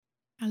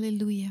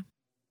Aleluia.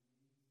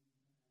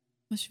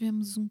 Nós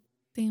tivemos um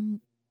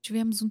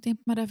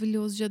tempo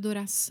maravilhoso de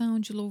adoração,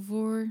 de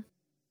louvor.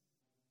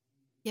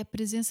 E a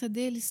presença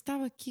dele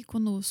estava aqui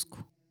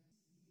conosco.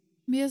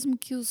 Mesmo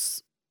que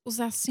os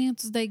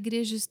assentos da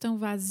igreja estão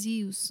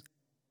vazios,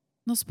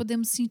 nós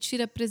podemos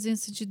sentir a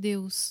presença de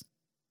Deus.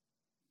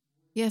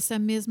 E essa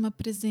mesma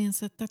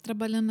presença está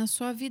trabalhando na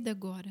sua vida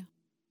agora.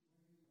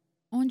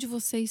 Onde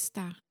você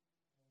está?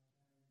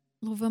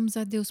 Louvamos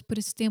a Deus por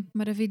esse tempo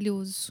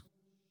maravilhoso.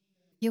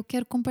 E eu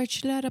quero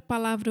compartilhar a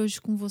palavra hoje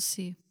com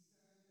você.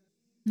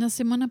 Na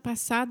semana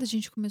passada, a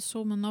gente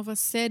começou uma nova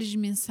série de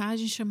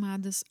mensagens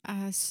chamadas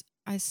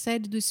a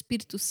série do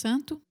Espírito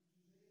Santo.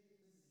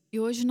 E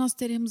hoje nós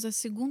teremos a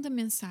segunda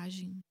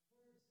mensagem.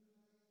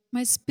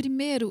 Mas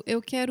primeiro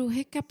eu quero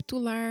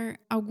recapitular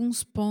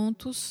alguns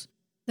pontos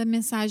da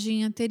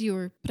mensagem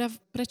anterior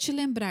para te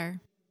lembrar.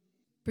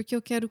 Porque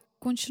eu quero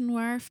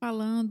continuar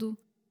falando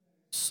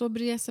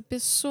sobre essa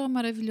pessoa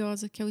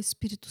maravilhosa que é o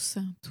Espírito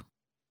Santo.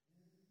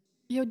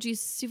 E eu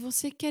disse, se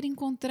você quer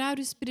encontrar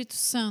o Espírito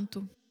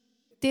Santo,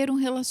 ter um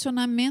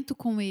relacionamento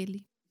com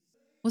ele,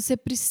 você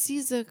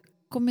precisa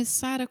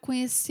começar a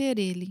conhecer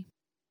ele.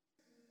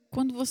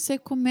 Quando você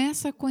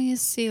começa a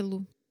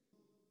conhecê-lo,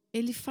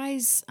 ele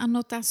faz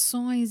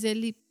anotações,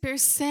 ele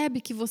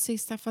percebe que você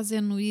está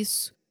fazendo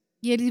isso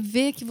e ele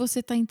vê que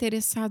você está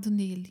interessado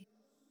nele.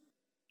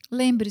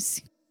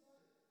 Lembre-se,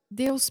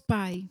 Deus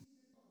Pai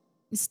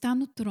está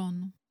no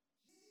trono.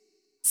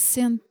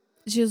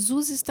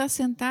 Jesus está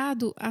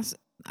sentado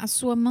à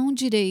sua mão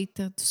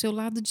direita, do seu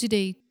lado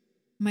direito,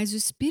 mas o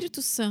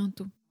Espírito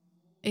Santo,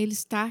 ele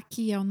está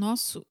aqui ao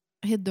nosso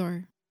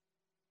redor,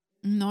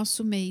 em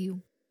nosso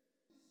meio.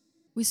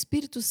 O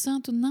Espírito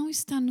Santo não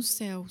está nos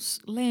céus,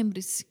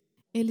 lembre-se,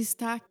 ele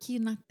está aqui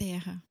na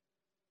terra.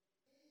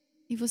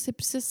 E você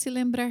precisa se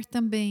lembrar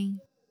também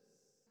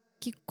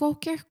que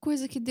qualquer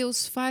coisa que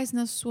Deus faz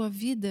na sua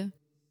vida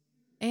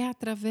é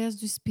através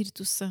do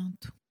Espírito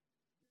Santo.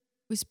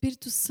 O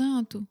Espírito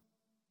Santo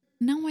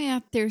não é a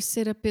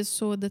terceira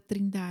pessoa da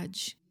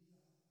Trindade.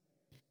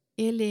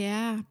 Ele é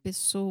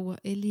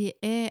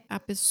a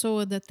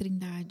pessoa da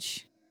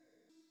Trindade.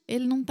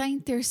 Ele não está em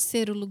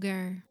terceiro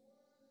lugar.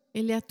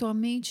 Ele é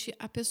atualmente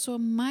a pessoa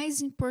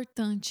mais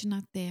importante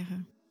na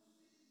Terra.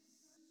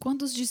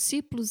 Quando os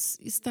discípulos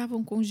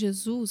estavam com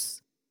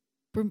Jesus,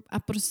 por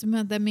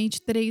aproximadamente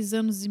 3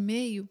 anos e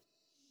meio,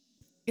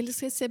 eles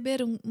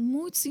receberam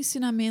muitos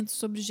ensinamentos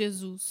sobre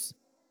Jesus.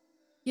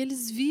 E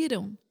eles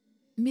viram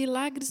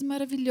milagres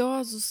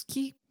maravilhosos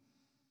que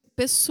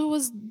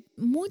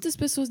muitas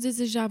pessoas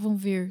desejavam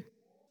ver.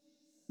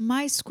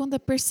 Mas quando a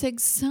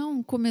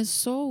perseguição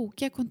começou, o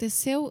que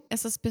aconteceu?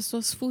 Essas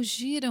pessoas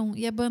fugiram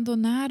e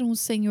abandonaram o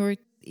Senhor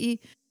e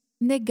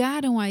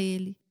negaram a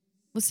Ele.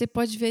 Você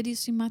pode ver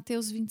isso em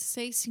Mateus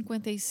 26,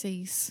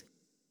 56.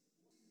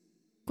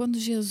 Quando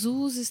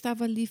Jesus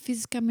estava ali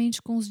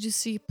fisicamente com os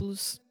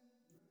discípulos,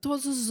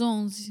 todos os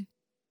 11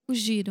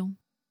 fugiram.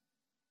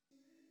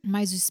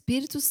 Mas o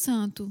Espírito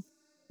Santo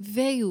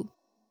veio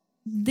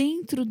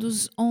dentro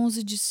dos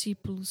 11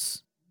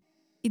 discípulos.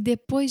 E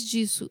depois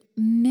disso,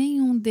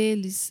 nenhum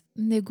deles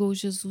negou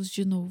Jesus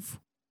de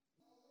novo.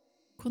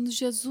 Quando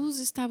Jesus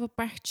estava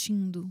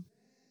partindo,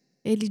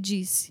 ele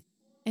disse,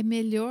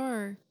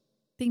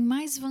 tem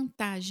mais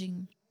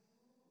vantagem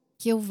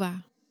que eu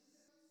vá.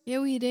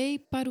 Eu irei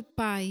para o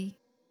Pai,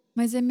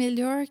 mas é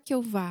melhor que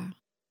eu vá.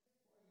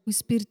 O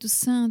Espírito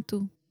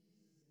Santo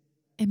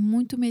é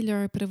muito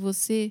melhor para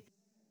você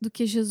do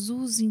que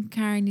Jesus em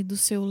carne do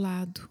seu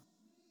lado.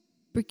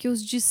 Porque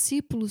os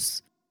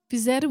discípulos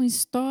fizeram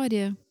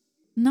história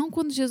não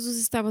quando Jesus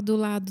estava do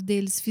lado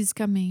deles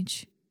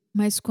fisicamente,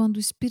 mas quando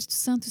o Espírito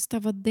Santo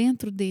estava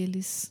dentro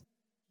deles.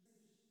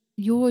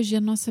 E hoje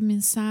a nossa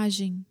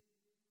mensagem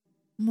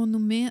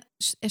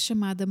é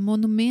chamada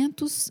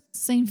Monumentos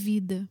sem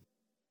Vida.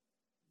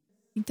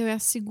 Então é a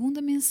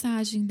segunda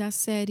mensagem da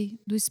série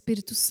do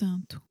Espírito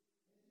Santo.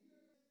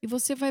 E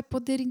você vai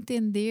poder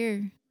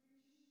entender,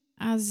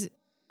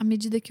 à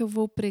medida que eu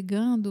vou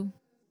pregando,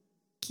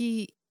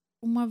 que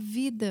uma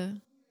vida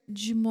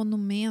de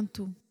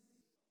monumento,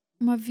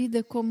 uma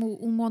vida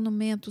como um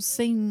monumento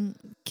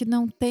que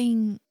não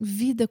tem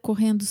vida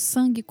correndo,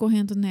 sangue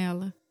correndo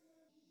nela.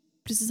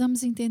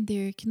 Precisamos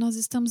entender que nós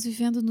estamos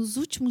vivendo nos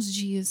últimos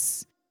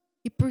dias.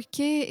 E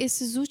porque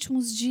esses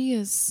últimos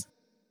dias,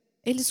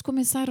 eles vão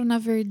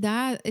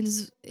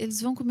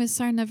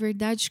começar na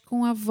verdade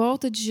com a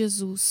volta de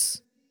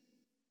Jesus.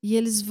 E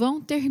eles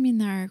vão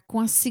terminar com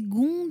a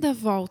segunda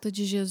volta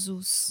de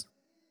Jesus.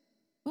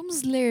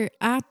 Vamos ler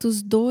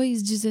Atos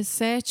 2,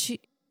 17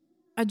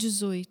 a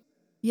 18.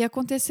 E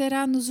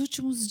acontecerá nos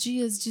últimos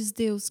dias, diz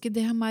Deus, que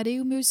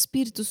derramarei o meu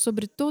espírito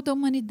sobre toda a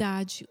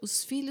humanidade.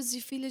 Os filhos e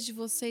filhas de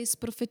vocês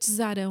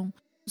profetizarão,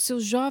 os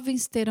seus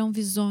jovens terão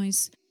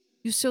visões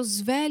e os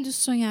seus velhos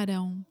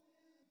sonharão.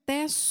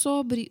 Até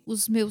sobre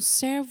os meus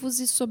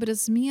servos e sobre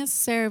as minhas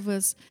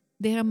servas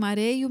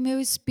derramarei o meu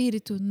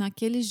espírito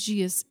naqueles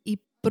dias e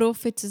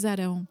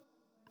profetizarão.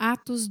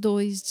 Atos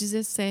 2,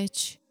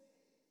 17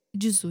 e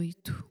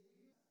 18.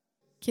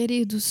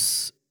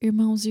 Queridos,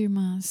 Irmãos e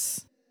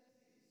irmãs,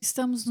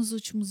 estamos nos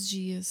últimos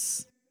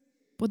dias.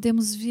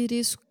 Podemos ver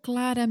isso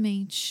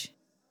claramente.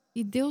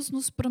 E Deus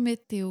nos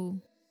prometeu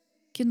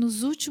que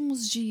nos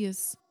últimos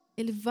dias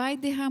Ele vai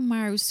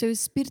derramar o seu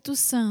Espírito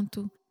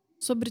Santo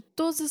sobre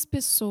todas as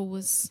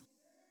pessoas,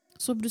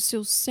 sobre os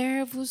seus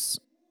servos,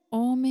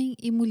 homem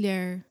e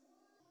mulher.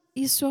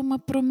 Isso é uma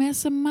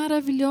promessa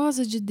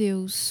maravilhosa de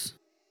Deus.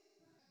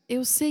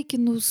 Eu sei que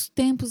nos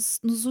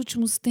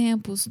últimos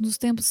tempos, nos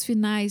tempos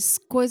finais,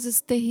 coisas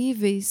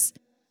terríveis,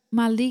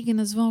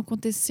 malignas vão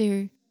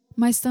acontecer,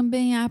 mas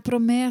também há a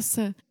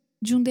promessa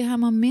de um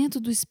derramamento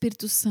do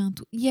Espírito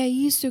Santo, e é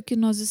isso que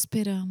nós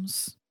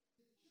esperamos.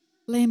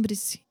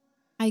 Lembre-se,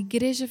 a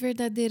igreja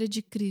verdadeira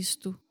de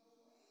Cristo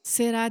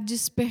será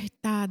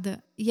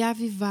despertada e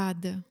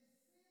avivada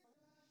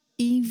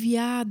e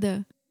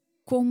enviada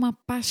com uma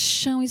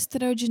paixão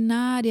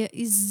extraordinária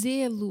e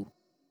zelo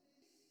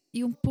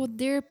e um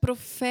poder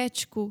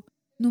profético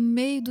no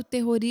meio do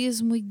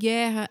terrorismo e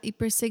guerra e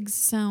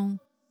perseguição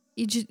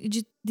e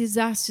de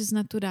desastres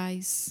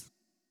naturais.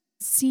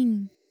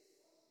 Sim,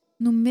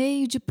 no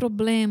meio de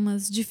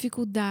problemas,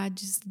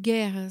 dificuldades,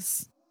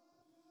 guerras,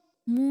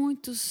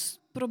 muitos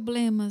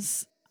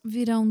problemas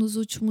virão nos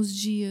últimos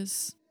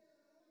dias.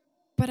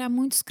 Para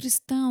muitos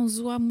cristãos,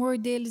 o amor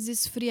deles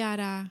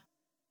esfriará,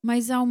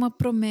 mas há uma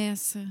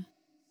promessa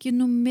que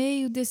no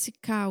meio desse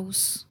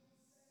caos,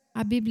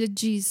 a Bíblia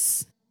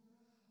diz: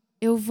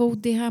 eu vou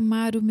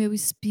derramar o meu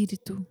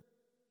espírito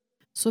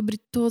sobre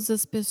todas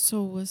as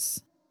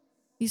pessoas.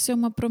 Isso é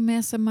uma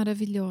promessa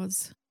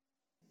maravilhosa.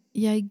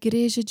 E a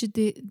igreja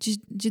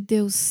de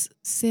Deus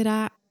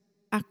será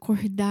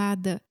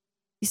acordada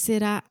e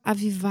será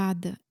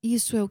avivada.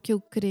 Isso é o que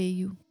eu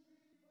creio.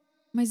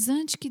 Mas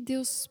antes que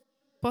Deus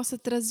possa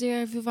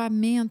trazer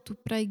avivamento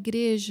para a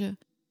igreja,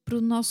 para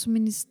o nosso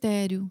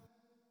ministério,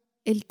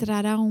 Ele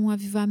trará um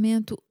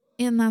avivamento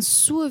na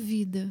sua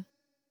vida.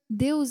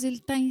 Deus, Ele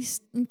está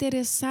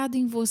interessado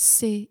em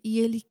você e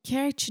Ele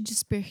quer te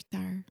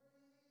despertar.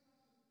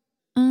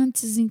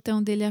 Antes,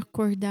 então, dele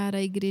acordar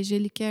a igreja,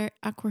 Ele quer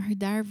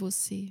acordar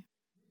você.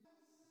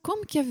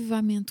 Como que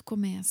avivamento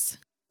começa?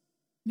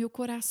 Meu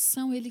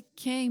coração, ele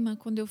queima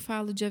quando eu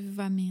falo de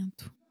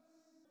avivamento.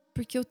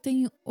 Porque eu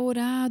tenho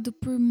orado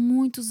por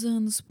muitos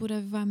anos por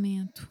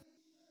avivamento.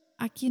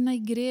 Aqui na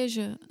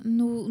igreja,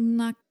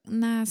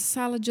 na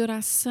sala de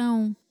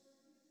oração,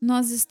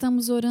 nós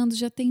estamos orando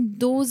já tem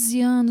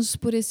 12 anos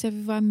por esse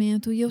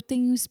avivamento e eu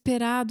tenho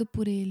esperado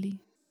por ele.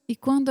 E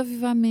quando o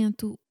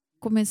avivamento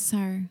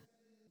começar,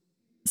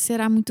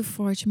 será muito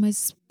forte,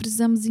 mas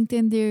precisamos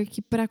entender que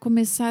para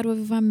começar o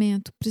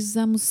avivamento,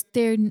 precisamos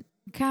ter,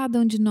 cada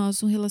um de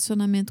nós, um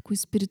relacionamento com o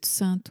Espírito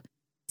Santo.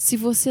 Se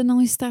você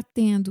não está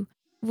tendo,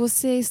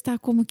 você está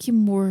como que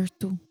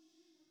morto.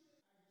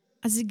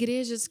 As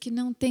igrejas que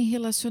não têm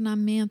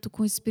relacionamento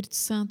com o Espírito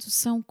Santo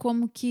são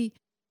como que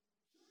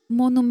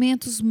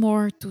monumentos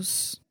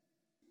mortos.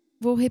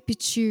 Vou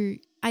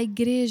repetir, a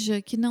igreja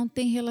que não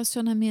tem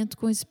relacionamento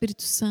com o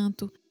Espírito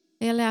Santo,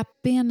 ela é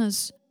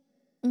apenas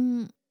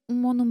um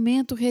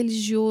monumento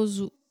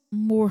religioso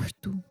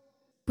morto.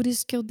 Por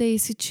isso que eu dei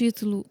esse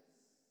título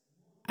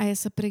a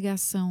essa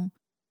pregação,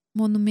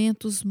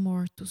 Monumentos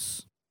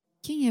Mortos.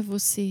 Quem é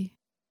você?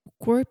 O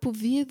corpo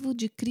vivo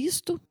de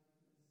Cristo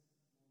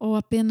ou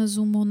apenas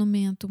um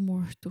monumento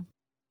morto?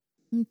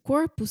 Um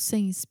corpo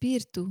sem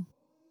espírito?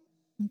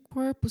 Um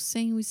corpo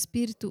sem o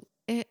espírito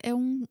é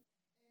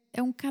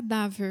um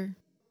cadáver.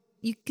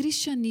 E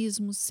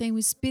cristianismo sem o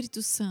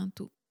Espírito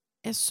Santo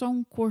é só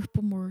um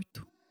corpo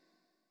morto.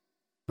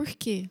 Por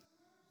quê?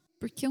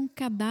 Porque um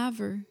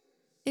cadáver,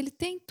 ele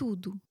tem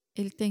tudo.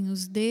 Ele tem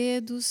os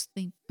dedos,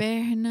 tem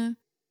perna,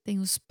 tem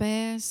os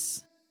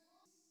pés.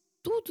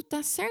 Tudo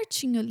está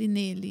certinho ali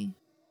nele.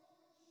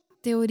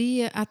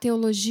 A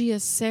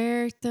teologia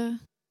certa,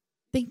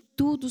 tem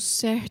tudo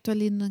certo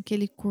ali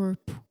naquele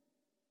corpo.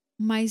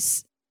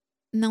 Mas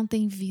não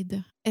tem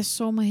vida. É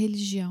só uma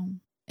religião.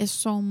 É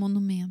só um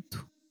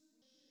monumento.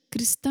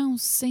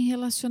 Cristãos sem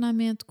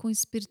relacionamento com o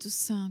Espírito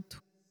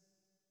Santo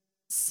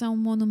são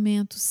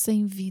monumentos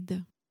sem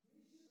vida.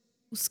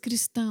 Os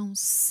cristãos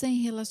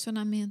sem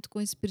relacionamento com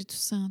o Espírito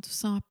Santo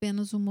são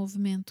apenas um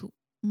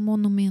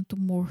monumento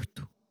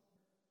morto.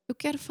 Eu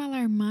quero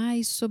falar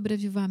mais sobre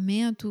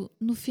avivamento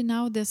no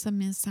final dessa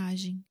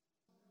mensagem,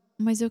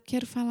 mas eu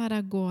quero falar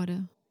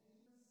agora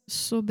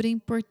sobre a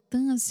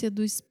importância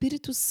do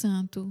Espírito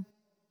Santo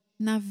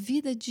na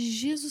vida de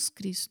Jesus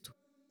Cristo,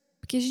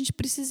 porque a gente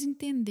precisa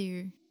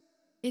entender.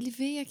 Ele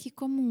veio aqui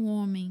como um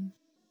homem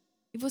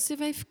e você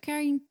vai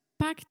ficar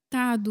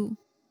impactado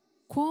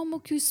como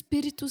que o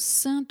Espírito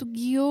Santo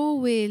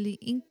guiou ele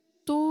em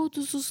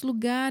todos os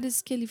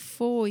lugares que ele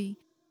foi,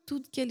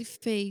 tudo que ele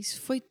fez,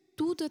 foi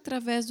tudo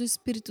através do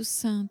Espírito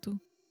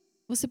Santo.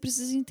 Você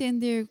precisa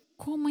entender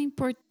como é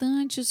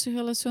importante esse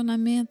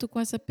relacionamento com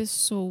essa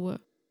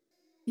pessoa.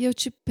 E eu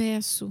te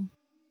peço,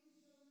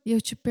 e eu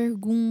te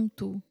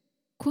pergunto,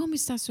 como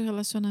está seu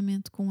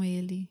relacionamento com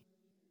ele?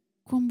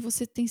 Como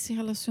você tem se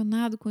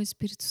relacionado com o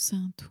Espírito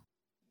Santo?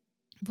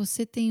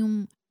 Você tem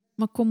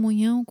uma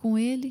comunhão com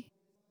ele?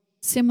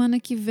 Semana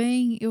que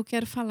vem eu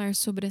quero falar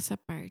sobre essa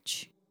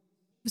parte.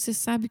 Você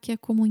sabe o que é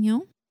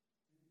comunhão?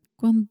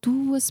 Quando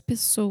duas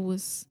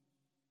pessoas,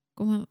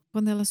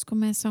 quando elas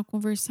começam a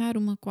conversar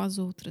uma com as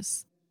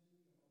outras.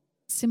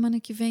 Semana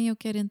que vem eu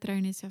quero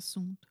entrar nesse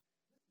assunto.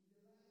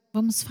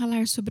 Vamos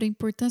falar sobre a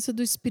importância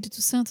do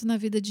Espírito Santo na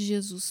vida de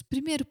Jesus.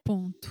 Primeiro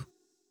ponto.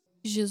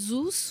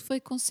 Jesus foi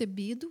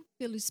concebido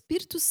pelo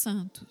Espírito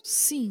Santo.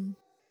 Sim,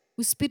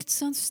 o Espírito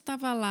Santo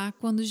estava lá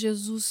quando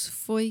Jesus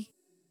foi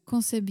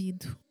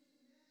concebido.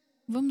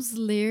 Vamos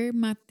ler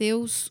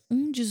Mateus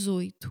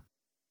 1,18.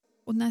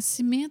 O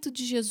nascimento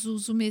de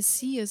Jesus, o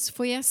Messias,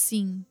 foi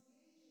assim.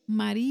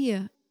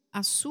 Maria,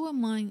 a sua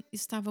mãe,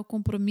 estava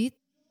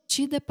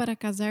comprometida para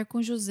casar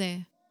com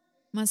José,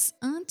 mas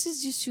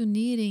antes de se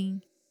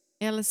unirem,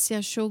 ela se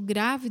achou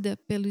grávida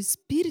pelo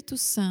Espírito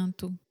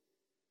Santo.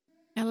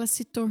 Ela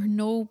se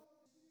tornou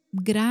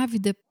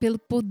grávida pelo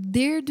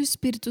poder do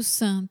Espírito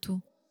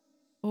Santo.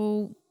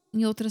 Ou,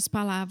 em outras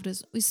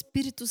palavras, o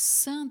Espírito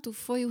Santo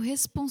foi o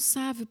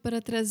responsável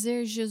para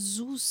trazer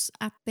Jesus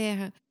à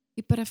Terra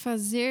e para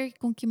fazer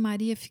com que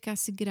Maria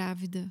ficasse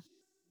grávida.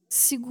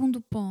 Segundo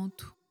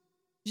ponto,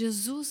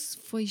 Jesus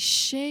foi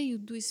cheio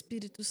do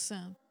Espírito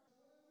Santo.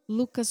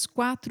 Lucas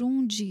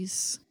 4:1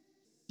 diz: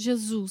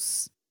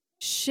 Jesus,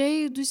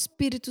 cheio do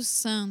Espírito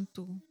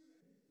Santo,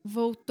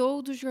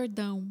 voltou do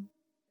Jordão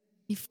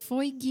e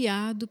foi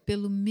guiado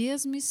pelo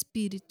mesmo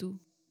Espírito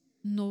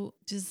no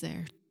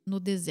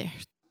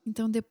deserto.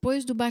 Então,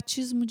 depois do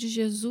batismo de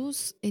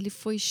Jesus, ele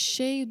foi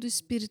cheio do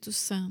Espírito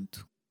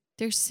Santo.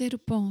 Terceiro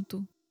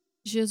ponto,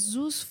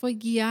 Jesus foi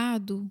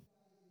guiado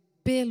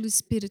pelo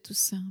Espírito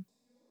Santo.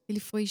 Ele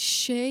foi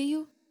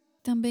cheio,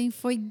 também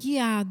foi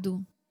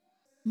guiado.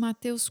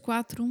 Mateus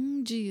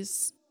 4:1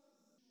 diz: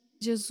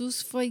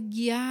 Jesus foi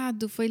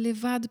guiado, foi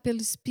levado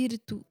pelo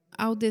Espírito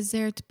ao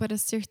deserto para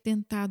ser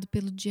tentado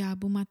pelo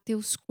diabo.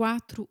 Mateus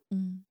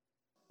 4:1.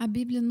 A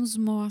Bíblia nos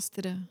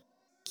mostra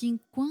que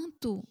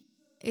enquanto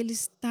ele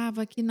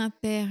estava aqui na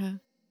terra,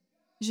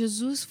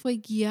 Jesus foi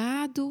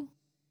guiado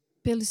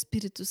pelo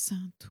Espírito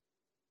Santo.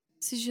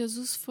 Se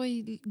Jesus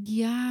foi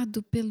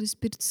guiado pelo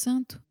Espírito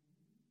Santo,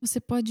 você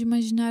pode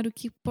imaginar o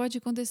que pode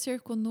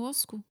acontecer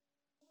conosco?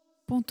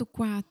 Ponto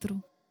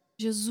 4.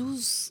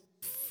 Jesus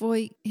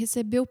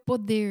recebeu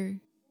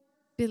poder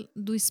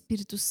do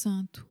Espírito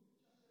Santo.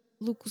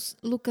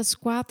 Lucas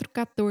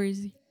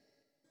 4:14.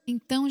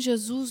 Então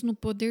Jesus, no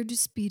poder do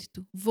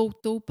Espírito,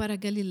 voltou para a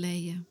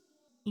Galileia.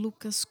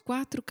 Lucas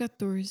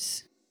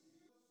 4:14.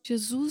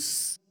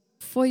 Jesus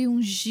foi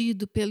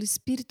ungido pelo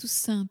Espírito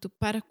Santo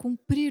para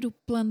cumprir o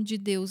plano de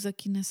Deus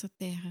aqui nessa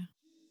terra.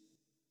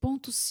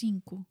 Ponto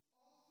 5.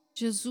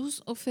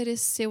 Jesus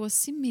ofereceu a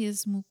si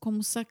mesmo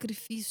como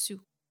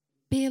sacrifício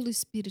pelo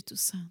Espírito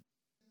Santo.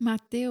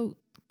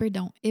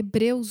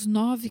 Hebreus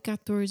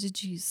 9:14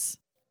 diz: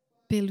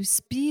 pelo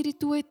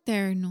Espírito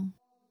eterno,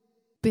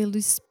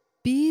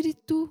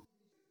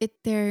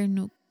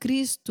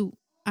 Cristo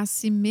a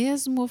si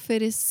mesmo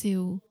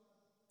ofereceu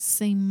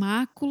sem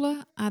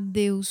mácula a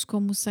Deus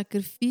como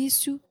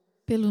sacrifício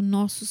pelos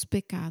nossos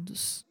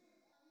pecados.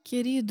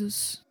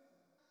 Queridos,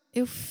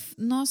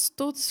 nós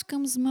todos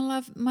ficamos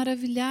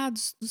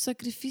maravilhados do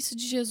sacrifício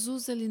de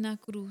Jesus ali na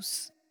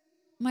cruz.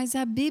 Mas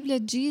a Bíblia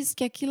diz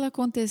que aquilo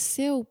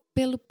aconteceu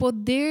pelo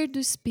poder do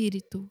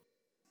Espírito.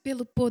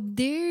 Pelo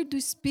poder do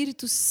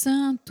Espírito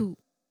Santo,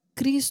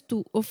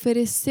 Cristo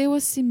ofereceu a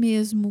si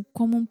mesmo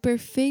como um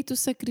perfeito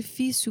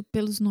sacrifício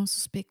pelos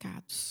nossos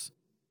pecados.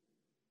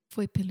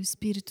 Foi pelo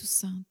Espírito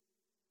Santo.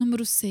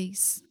 Número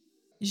 6.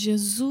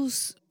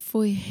 Jesus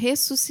foi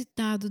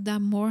ressuscitado da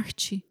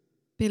morte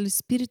pelo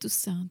Espírito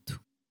Santo.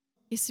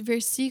 Esse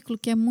versículo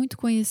que é muito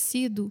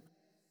conhecido,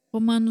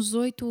 Romanos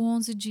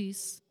 8:11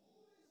 diz: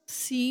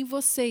 se em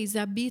vocês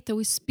habita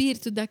o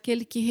Espírito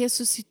daquele que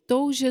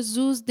ressuscitou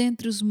Jesus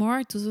dentre os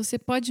mortos, você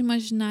pode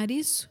imaginar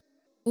isso?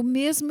 O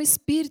mesmo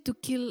Espírito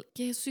que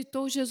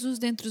ressuscitou Jesus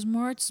dentre os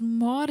mortos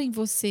mora em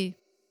você.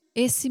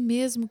 Esse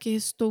mesmo que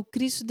ressuscitou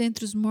Cristo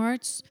dentre os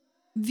mortos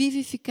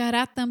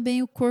vivificará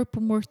também o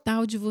corpo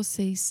mortal de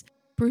vocês,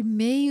 por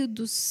meio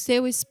do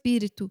seu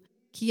Espírito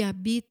que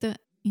habita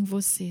em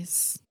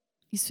vocês.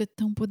 Isso é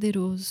tão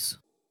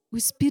poderoso. O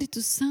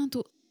Espírito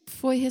Santo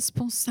foi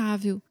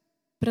responsável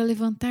para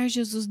levantar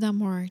Jesus da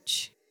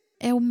morte.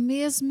 É o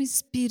mesmo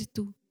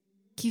Espírito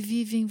que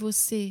vive em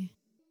você.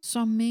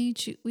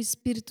 Somente o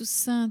Espírito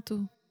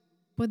Santo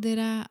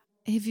poderá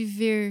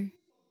reviver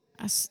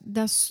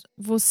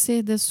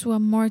você da sua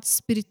morte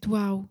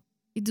espiritual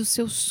e do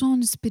seu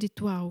sono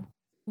espiritual.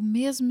 O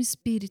mesmo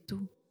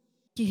Espírito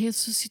que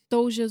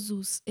ressuscitou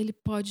Jesus, ele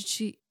pode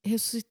te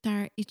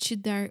ressuscitar e te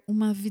dar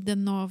uma vida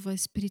nova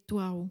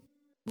espiritual.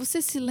 Você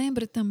se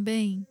lembra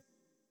também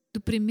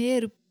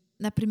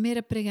na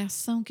primeira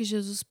pregação que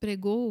Jesus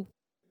pregou?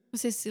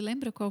 Você se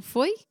lembra qual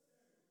foi?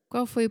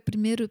 Qual foi o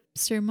primeiro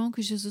sermão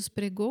que Jesus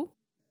pregou?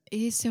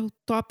 Esse é o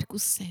tópico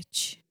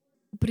 7.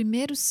 O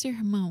primeiro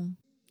sermão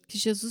que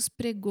Jesus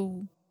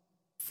pregou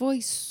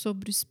foi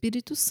sobre o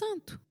Espírito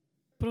Santo.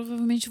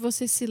 Provavelmente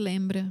você se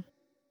lembra.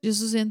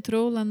 Jesus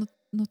entrou lá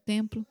no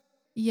templo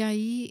e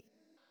aí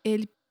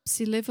ele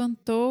se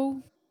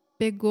levantou,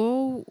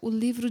 pegou o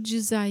livro de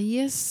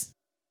Isaías,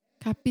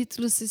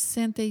 capítulo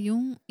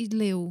 61 e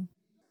leu.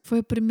 Foi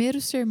o primeiro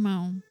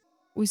sermão.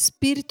 O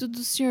Espírito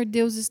do Senhor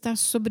Deus está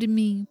sobre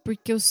mim,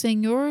 porque o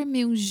Senhor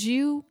me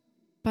ungiu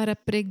para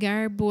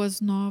pregar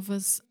boas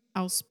novas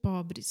aos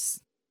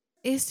pobres.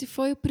 Esse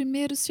foi o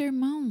primeiro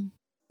sermão.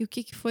 E o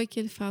que foi que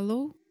ele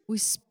falou? O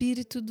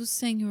Espírito do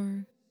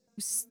Senhor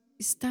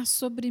está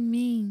sobre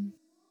mim.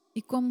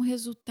 E como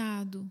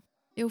resultado,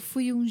 eu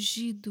fui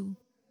ungido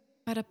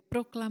para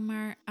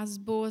proclamar as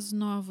boas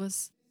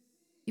novas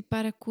e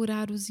para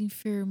curar os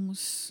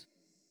enfermos,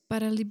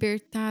 para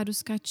libertar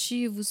os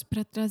cativos,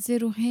 para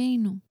trazer o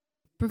reino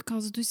por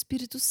causa do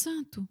Espírito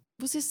Santo.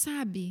 Você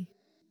sabe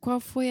qual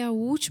foi a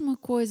última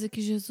coisa que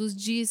Jesus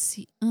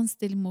disse antes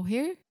dele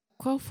morrer?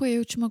 Qual foi a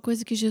última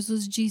coisa que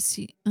Jesus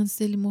disse antes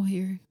dele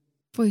morrer?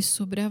 Foi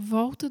sobre a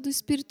volta do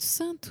Espírito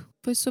Santo,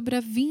 foi sobre a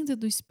vinda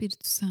do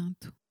Espírito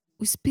Santo.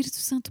 O Espírito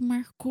Santo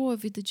marcou a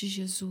vida de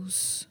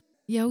Jesus.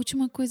 E a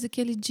última coisa que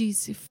ele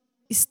disse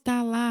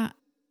está lá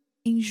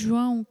em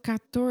João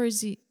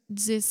 14,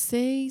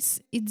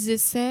 16 e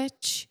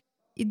 17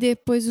 e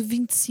depois o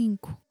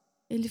 25.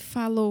 Ele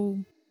falou: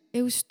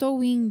 eu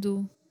estou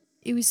indo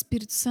e o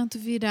Espírito Santo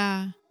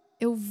virá.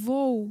 Eu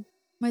vou,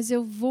 mas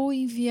eu vou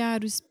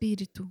enviar o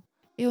Espírito.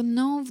 Eu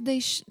não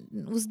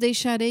os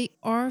deixarei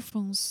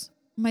órfãos,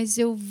 mas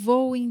eu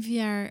vou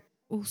enviar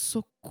o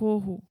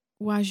socorro,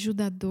 o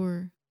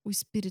ajudador, o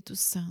Espírito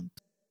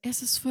Santo.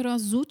 Essas foram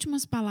as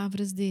últimas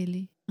palavras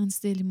dele antes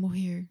dele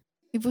morrer.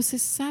 E você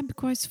sabe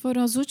quais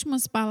foram as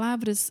últimas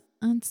palavras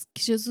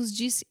que Jesus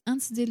disse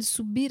antes dele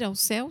subir aos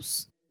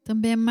céus?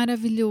 Também é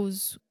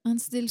maravilhoso.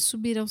 Antes dele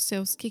subir aos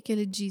céus, o que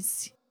ele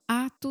disse?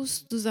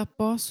 Atos dos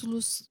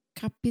Apóstolos,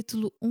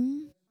 capítulo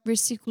 1,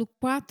 versículo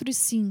 4 e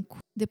 5.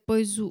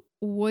 Depois o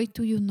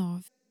 8 e o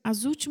 9.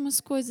 As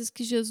últimas coisas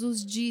que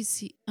Jesus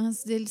disse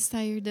antes dele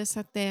sair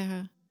dessa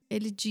terra,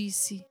 ele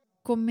disse: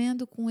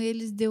 comendo com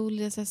eles,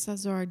 deu-lhes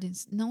essas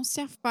ordens: não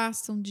se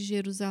afastam de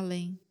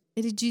Jerusalém.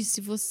 Ele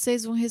disse: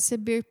 vocês vão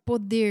receber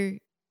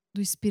poder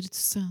do Espírito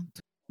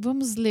Santo.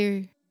 Vamos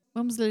ler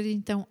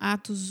então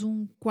Atos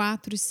 1,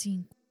 4 e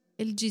 5.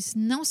 Ele disse: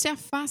 não se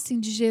afastem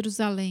de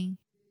Jerusalém,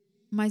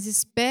 mas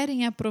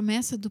esperem a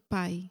promessa do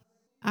Pai,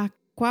 a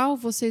qual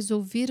vocês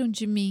ouviram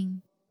de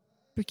mim.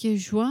 Porque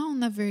João,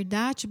 na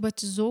verdade,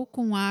 batizou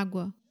com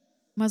água,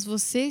 mas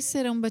vocês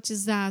serão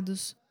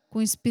batizados com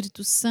o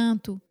Espírito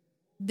Santo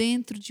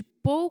dentro de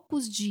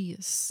poucos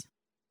dias.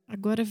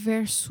 Agora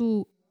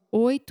verso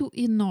 8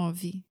 e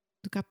 9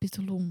 do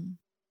capítulo 1.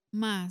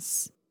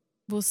 Mas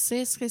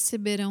vocês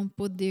receberão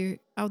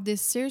poder ao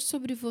descer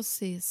sobre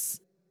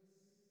vocês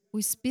o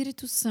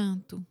Espírito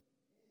Santo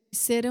e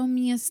serão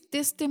minhas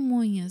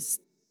testemunhas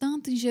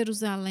tanto em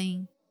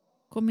Jerusalém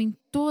como em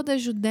toda a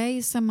Judéia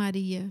e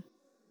Samaria,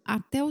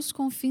 até os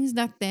confins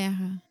da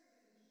terra.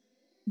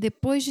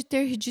 Depois de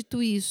ter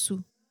dito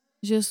isso,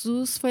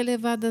 Jesus foi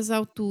levado às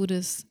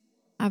alturas,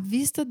 à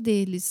vista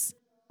deles,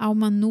 a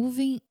uma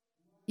nuvem,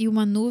 e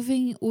uma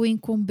nuvem o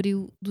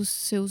encobriu dos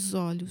seus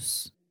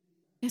olhos.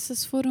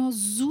 Essas foram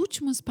as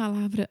últimas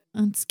palavras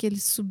antes que ele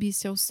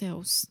subisse aos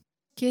céus.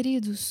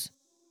 Queridos,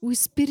 o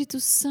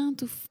Espírito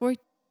Santo foi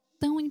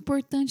tão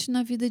importante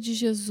na vida de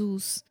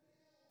Jesus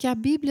que a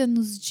Bíblia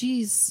nos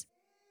diz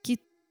que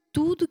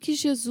tudo que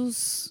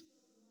Jesus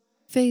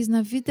fez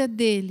na vida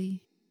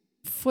dele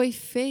foi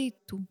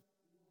feito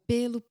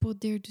pelo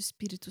poder do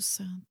Espírito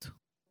Santo.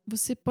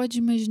 Você pode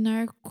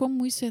imaginar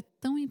como isso é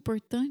tão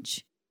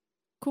importante?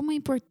 Como é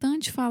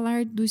importante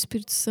falar do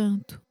Espírito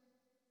Santo?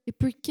 E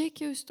por que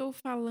eu estou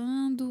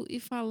falando e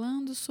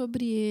falando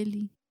sobre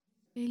ele?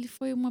 Ele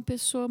foi uma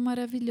pessoa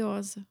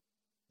maravilhosa.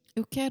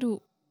 Eu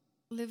quero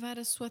levar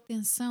a sua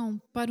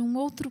atenção para um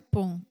outro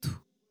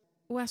ponto.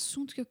 O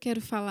assunto que eu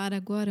quero falar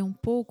agora um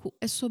pouco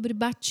é sobre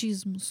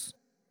batismos.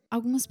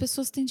 Algumas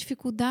pessoas têm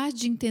dificuldade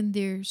de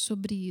entender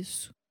sobre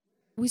isso.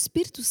 O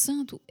Espírito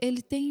Santo,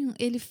 ele tem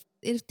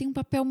um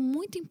papel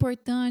muito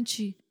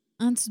importante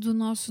antes do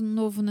nosso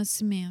novo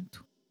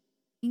nascimento.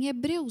 Em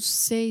Hebreus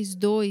 6,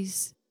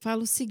 2,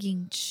 fala o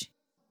seguinte,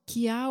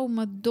 que há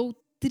uma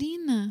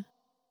doutrina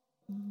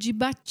de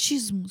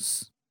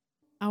batismos.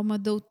 Há uma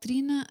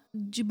doutrina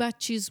de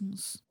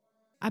batismos.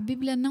 A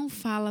Bíblia não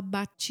fala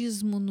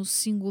batismo no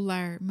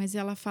singular, mas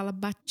ela fala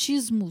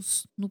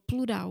batismos no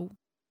plural.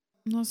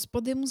 Nós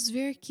podemos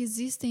ver que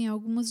existem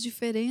algumas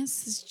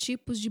diferentes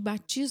tipos de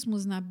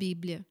batismos na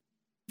Bíblia.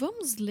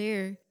 Vamos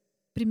ler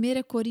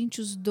 1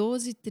 Coríntios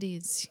 12,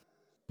 13.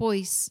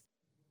 Pois,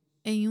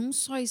 em um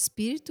só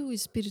Espírito, o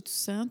Espírito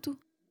Santo,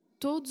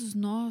 todos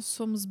nós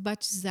fomos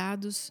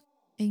batizados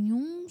em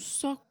um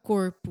só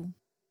corpo.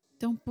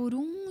 Então, por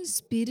um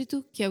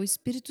Espírito, que é o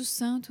Espírito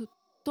Santo,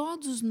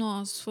 todos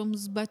nós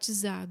fomos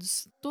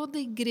batizados. Toda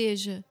a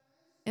igreja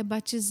é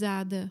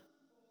batizada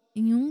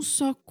em um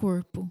só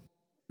corpo.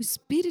 O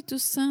Espírito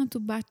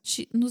Santo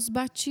nos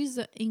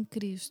batiza em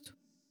Cristo.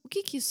 O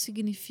que isso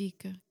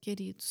significa,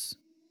 queridos?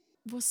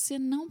 Você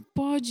não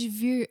pode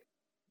vir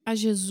a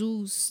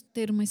Jesus,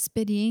 ter uma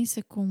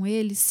experiência com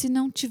Ele, se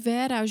não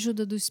tiver a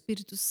ajuda do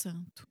Espírito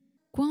Santo.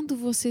 quando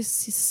você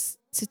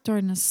se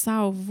torna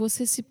salvo,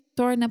 você se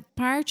torna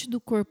parte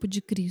do corpo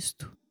de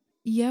Cristo.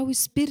 E é o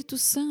Espírito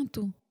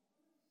Santo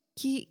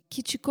que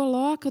te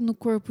coloca no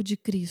corpo de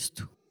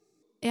Cristo.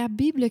 É a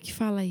Bíblia que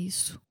fala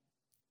isso.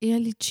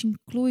 Ele te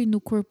inclui no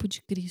corpo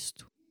de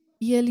Cristo.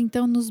 E ele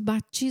então nos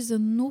batiza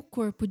no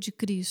corpo de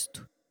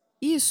Cristo.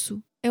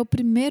 Isso é o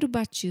primeiro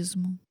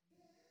batismo.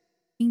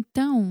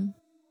 Então,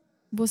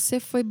 você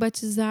foi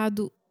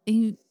batizado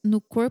no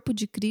corpo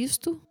de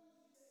Cristo,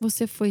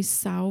 você foi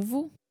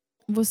salvo,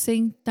 você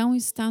então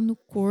está no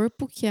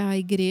corpo, que é a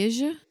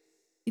igreja,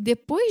 e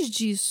depois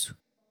disso,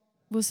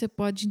 você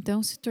pode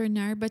então se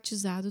tornar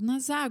batizado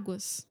nas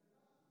águas.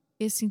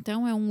 Esse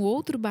então é um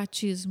outro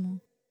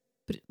batismo,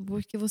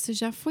 porque você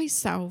já foi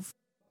salvo.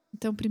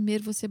 Então,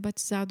 primeiro você é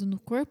batizado no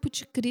corpo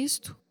de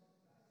Cristo,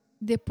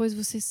 depois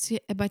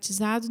você é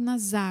batizado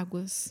nas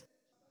águas.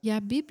 E a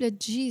Bíblia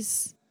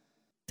diz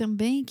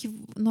também que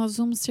nós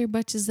vamos ser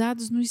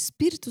batizados no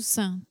Espírito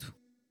Santo.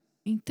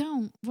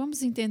 Então,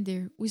 vamos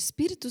entender, o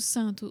Espírito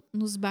Santo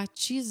nos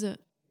batiza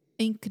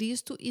em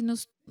Cristo e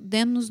nós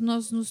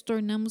nos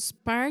tornamos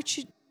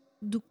parte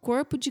do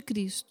corpo de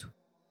Cristo.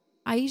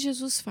 Aí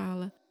Jesus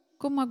fala,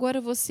 como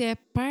agora você é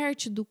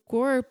parte do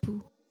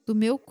corpo, do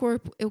meu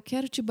corpo, eu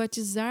quero te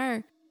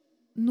batizar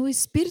no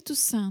Espírito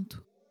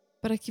Santo,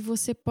 para que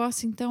você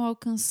possa então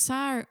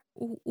alcançar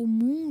o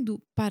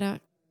mundo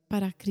para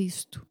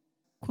Cristo.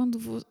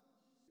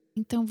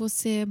 Então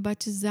você é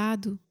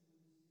batizado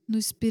no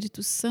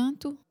Espírito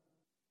Santo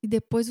e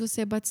depois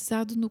você é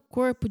batizado no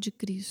corpo de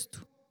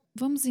Cristo.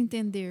 Vamos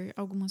entender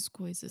algumas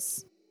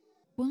coisas.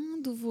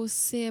 Quando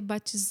você é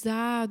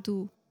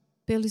batizado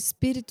pelo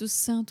Espírito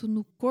Santo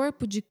no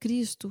corpo de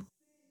Cristo,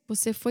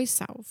 você foi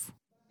salvo.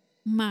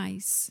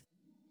 Mas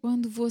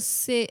quando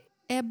você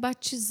é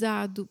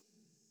batizado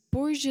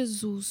por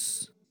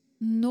Jesus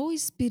no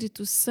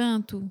Espírito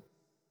Santo,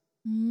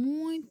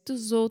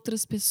 muitas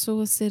outras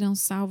pessoas serão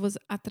salvas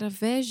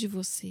através de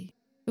você.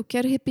 Eu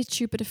quero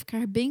repetir para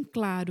ficar bem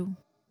claro.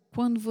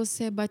 Quando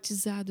você é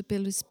batizado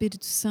pelo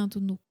Espírito Santo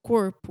no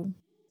corpo,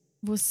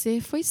 você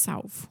foi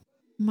salvo.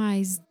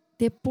 Mas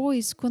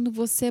depois, quando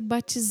você é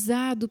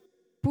batizado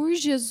por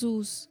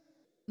Jesus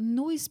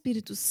no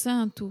Espírito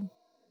Santo,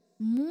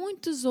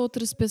 muitas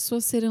outras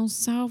pessoas serão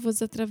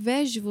salvas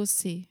através de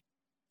você.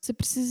 Você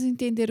precisa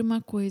entender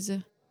uma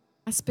coisa.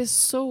 As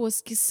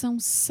pessoas que são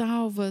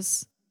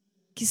salvas,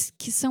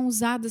 que são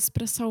usadas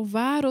para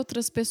salvar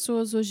outras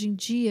pessoas hoje em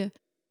dia,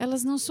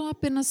 elas não são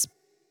apenas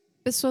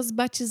pessoas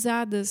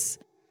batizadas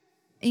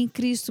em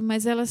Cristo,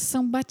 mas elas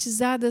são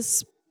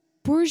batizadas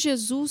por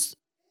Jesus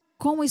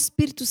com o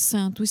Espírito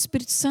Santo. O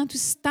Espírito Santo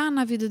está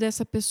na vida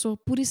dessa pessoa,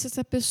 por isso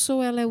essa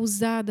pessoa ela é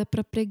usada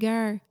para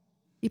pregar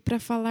e para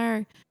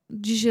falar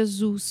de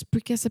Jesus,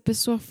 porque essa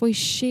pessoa foi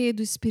cheia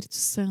do Espírito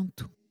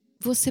Santo.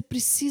 Você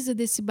precisa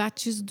desse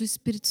batismo do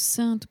Espírito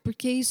Santo,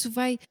 porque isso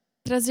vai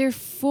trazer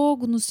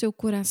fogo no seu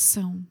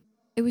coração.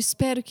 Eu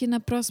espero que na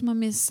próxima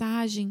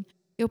mensagem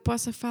eu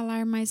possa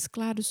falar mais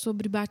claro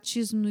sobre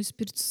batismo no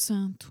Espírito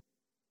Santo.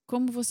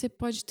 Como você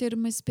pode ter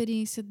uma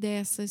experiência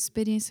dessa,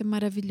 experiência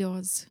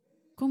maravilhosa.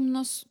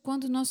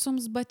 Quando nós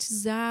somos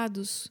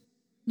batizados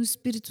no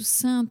Espírito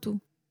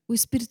Santo, o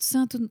Espírito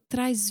Santo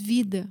traz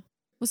vida.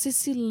 Você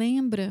se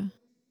lembra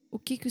o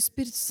que o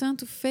Espírito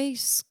Santo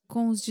fez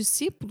com os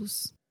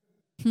discípulos?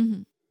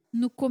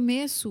 No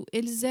começo,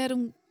 eles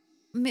eram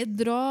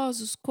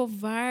medrosos,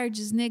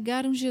 covardes,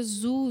 negaram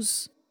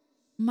Jesus.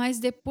 Mas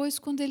depois,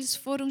 quando eles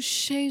foram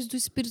cheios do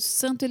Espírito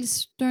Santo, eles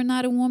se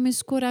tornaram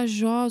homens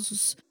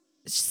corajosos,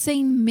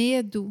 sem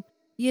medo.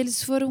 E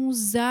eles foram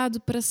usados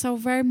para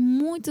salvar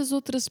muitas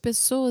outras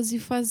pessoas e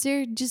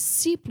fazer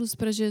discípulos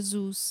para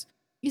Jesus.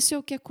 Isso é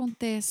o que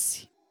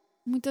acontece.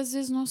 Muitas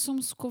vezes nós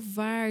somos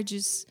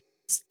covardes,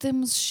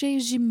 estamos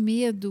cheios de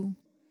medo.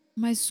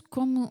 Mas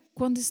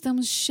quando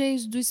estamos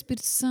cheios do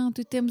Espírito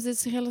Santo e temos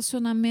esse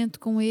relacionamento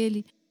com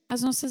Ele,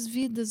 as nossas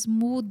vidas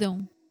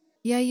mudam.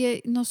 E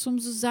aí nós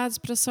somos usados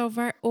para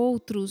salvar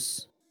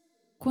outros.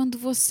 Quando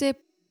você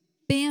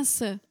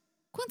pensa,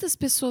 quantas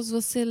pessoas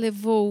você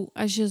levou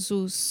a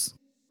Jesus?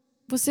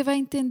 Você vai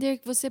entender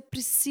que você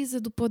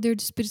precisa do poder do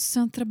Espírito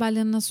Santo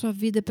trabalhando na sua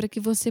vida para que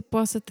você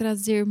possa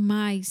trazer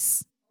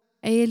mais.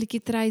 É Ele que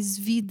traz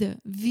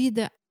vida,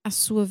 vida à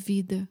sua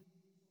vida.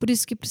 Por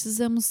isso que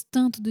precisamos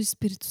tanto do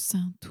Espírito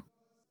Santo.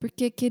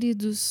 Porque,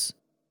 queridos,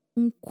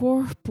 um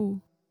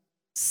corpo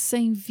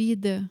sem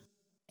vida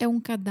é um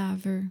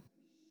cadáver.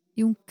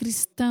 E um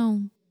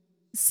cristão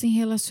sem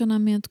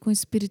relacionamento com o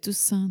Espírito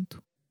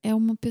Santo é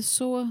uma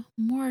pessoa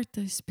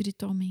morta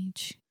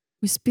espiritualmente.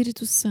 O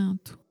Espírito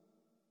Santo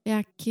é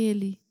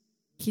aquele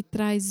que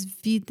traz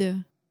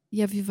vida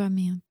e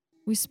avivamento.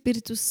 O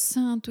Espírito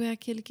Santo é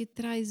aquele que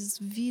traz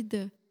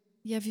vida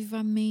e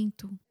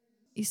avivamento.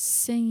 E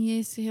sem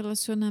esse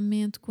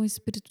relacionamento com o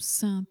Espírito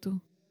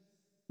Santo,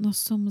 nós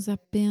somos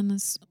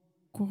apenas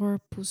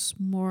corpos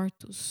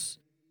mortos,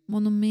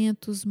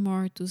 monumentos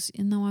mortos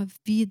e não há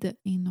vida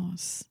em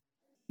nós.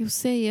 Eu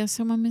sei,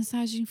 essa é uma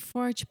mensagem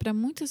forte para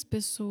muitas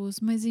pessoas,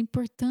 mas é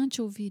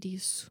importante ouvir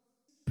isso,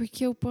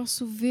 porque eu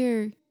posso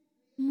ver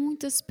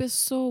Muitas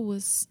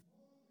pessoas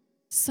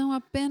são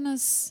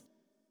apenas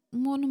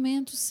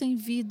monumentos sem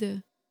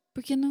vida,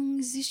 porque não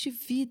existe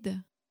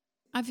vida.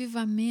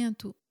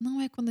 Avivamento não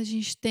é quando a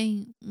gente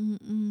tem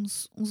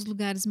uns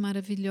lugares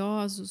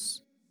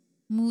maravilhosos,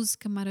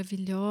 música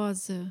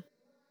maravilhosa,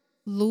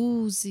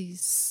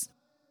 luzes,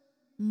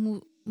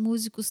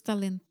 músicos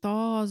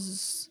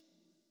talentosos,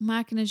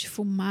 máquina de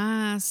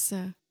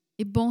fumaça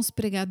e bons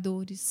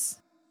pregadores.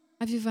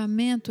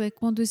 Avivamento é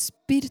quando o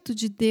Espírito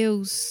de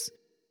Deus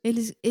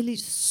ele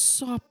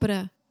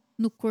sopra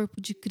no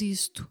corpo de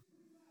Cristo,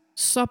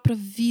 sopra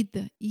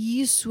vida, e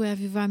isso é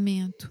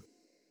avivamento.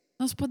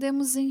 Nós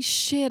podemos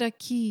encher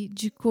aqui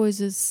de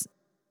coisas,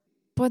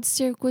 pode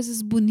ser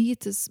coisas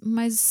bonitas,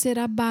 mas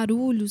será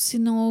barulho se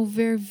não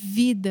houver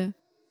vida,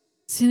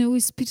 se o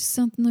Espírito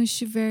Santo não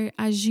estiver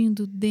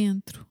agindo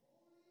dentro.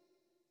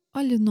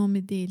 Olha o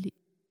nome dele,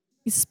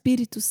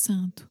 Espírito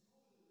Santo.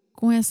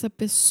 Com essa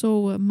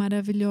pessoa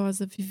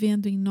maravilhosa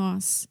vivendo em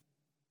nós,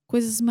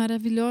 coisas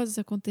maravilhosas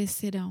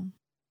acontecerão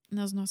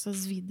nas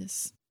nossas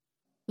vidas.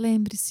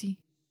 Lembre-se,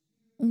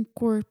 um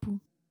corpo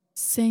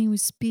sem o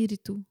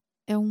Espírito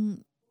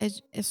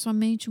é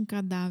somente um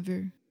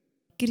cadáver.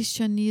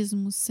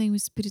 Cristianismo sem o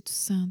Espírito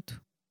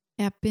Santo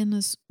é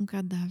apenas um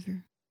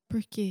cadáver.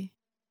 Por quê?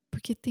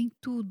 Porque tem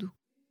tudo.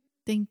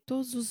 Tem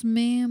todos os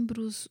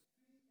membros,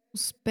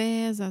 os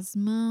pés, as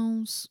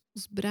mãos,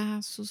 os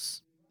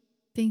braços.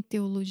 Tem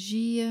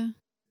teologia,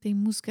 tem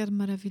música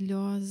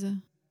maravilhosa,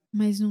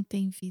 mas não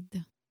tem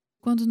vida.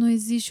 Quando não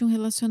existe um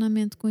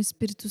relacionamento com o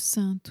Espírito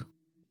Santo,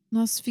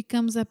 nós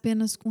ficamos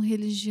apenas com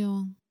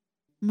religião,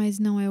 mas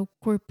não é o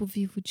corpo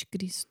vivo de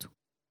Cristo.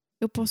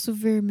 Eu posso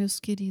ver, meus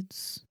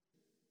queridos,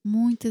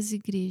 muitas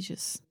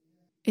igrejas.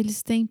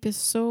 Eles têm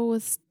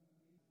pessoas,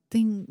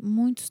 têm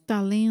muitos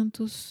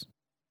talentos,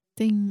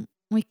 têm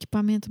um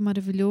equipamento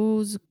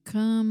maravilhoso,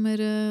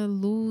 câmera,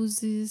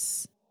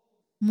 luzes,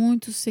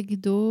 muitos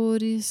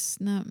seguidores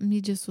na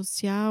mídia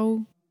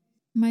social,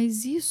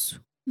 mas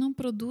isso não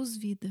produz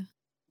vida,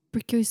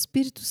 porque o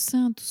Espírito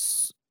Santo,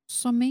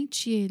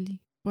 somente Ele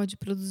pode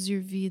produzir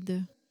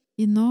vida.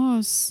 E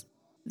nós,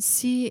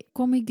 se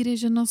como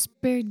igreja nós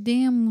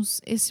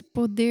perdemos esse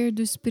poder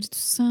do Espírito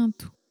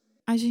Santo,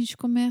 a gente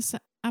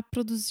começa a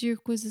produzir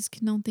coisas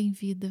que não têm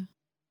vida.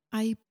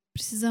 Aí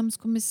precisamos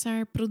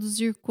começar a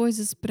produzir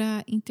coisas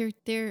para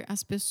entreter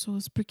as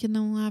pessoas, porque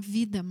não há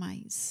vida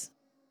mais.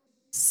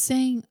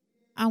 Sem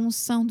a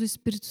unção do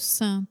Espírito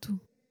Santo,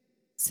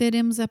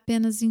 estaremos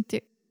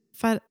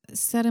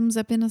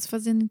apenas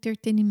fazendo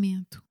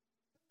entretenimento.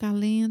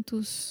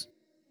 Talentos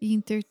e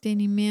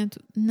entretenimento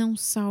não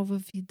salva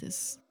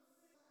vidas.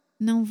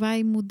 Não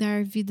vai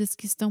mudar vidas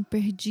que estão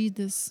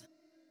perdidas.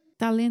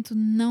 Talento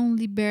não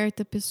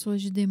liberta pessoas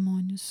de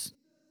demônios.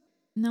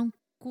 Não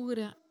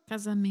cura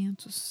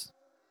casamentos.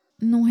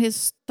 Não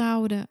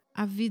restaura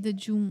a vida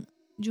de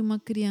uma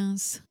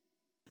criança.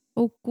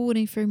 Ou cura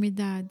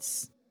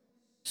enfermidades.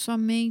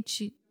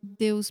 Somente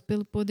Deus,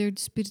 pelo poder do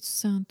Espírito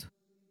Santo,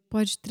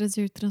 pode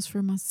trazer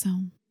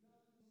transformação.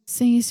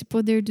 Sem esse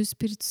poder do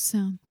Espírito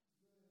Santo,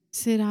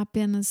 será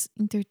apenas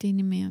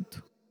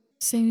entretenimento.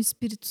 Sem o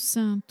Espírito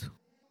Santo,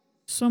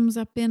 somos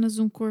apenas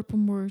um corpo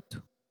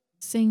morto,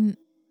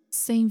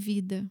 sem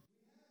vida.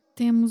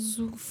 Temos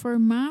o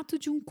formato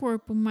de um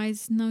corpo,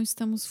 mas não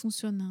estamos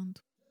funcionando.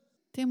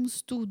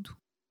 Temos tudo.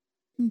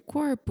 Um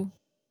corpo,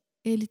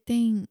 ele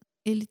tem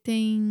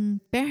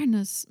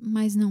pernas,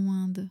 mas não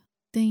anda.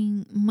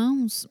 Tem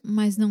mãos,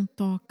 mas não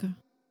toca.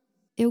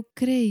 Eu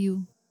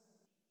creio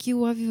que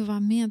o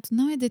avivamento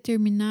não é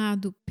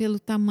determinado pelo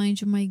tamanho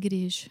de uma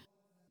igreja.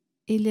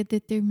 Ele é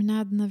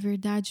determinado, na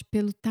verdade,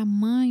 pelo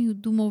tamanho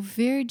do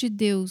mover de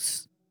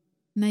Deus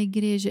na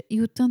igreja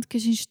e o tanto que a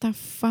gente está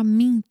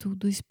faminto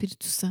do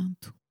Espírito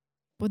Santo.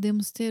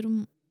 Podemos ter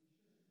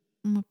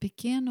uma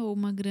pequena ou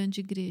uma grande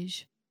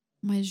igreja,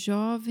 uma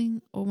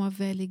jovem ou uma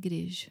velha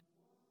igreja.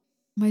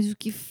 Mas o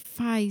que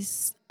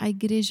faz a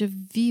igreja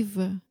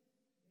viva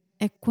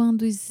é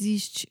quando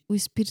existe o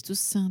Espírito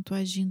Santo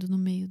agindo no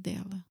meio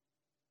dela.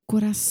 O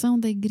coração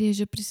da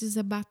igreja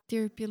precisa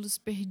bater pelos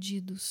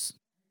perdidos.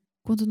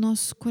 Quando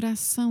nosso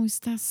coração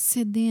está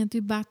sedento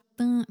e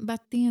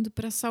batendo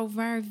para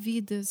salvar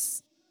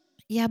vidas,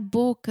 e a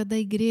boca da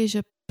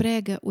igreja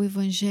prega o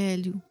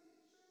evangelho,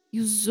 e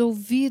os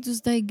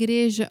ouvidos da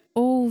igreja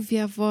ouvem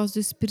a voz do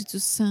Espírito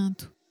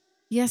Santo,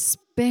 e as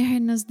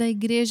pernas da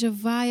igreja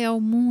vai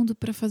ao mundo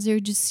para fazer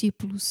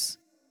discípulos.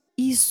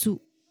 Isso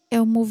é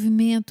o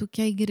movimento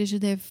que a igreja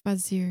deve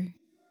fazer.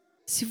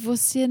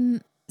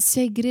 Se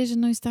a igreja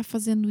não está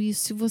fazendo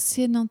isso, se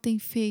você não tem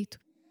feito,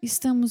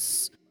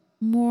 estamos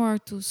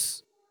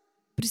mortos.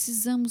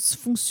 Precisamos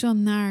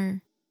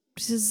funcionar.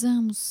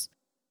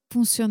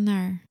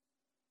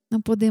 Não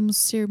podemos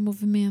ser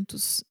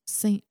monumentos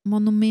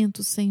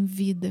sem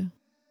vida.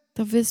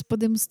 Talvez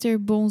podemos ter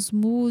bons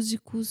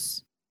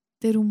músicos,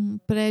 ter um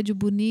prédio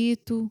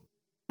bonito,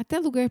 até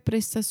lugar para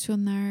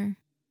estacionar,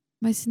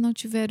 mas se não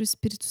tiver o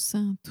Espírito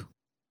Santo.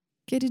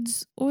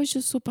 Queridos, hoje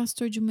eu sou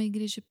pastor de uma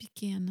igreja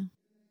pequena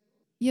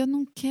e eu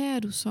não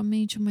quero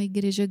somente uma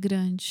igreja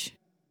grande.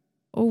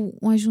 ou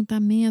um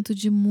ajuntamento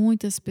de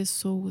muitas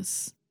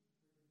pessoas.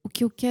 O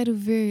que eu quero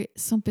ver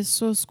são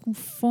pessoas com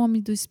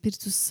fome do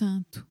Espírito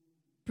Santo,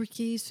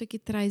 porque isso é que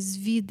traz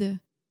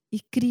vida e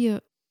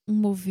cria um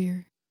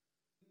mover.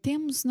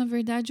 Temos, na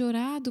verdade,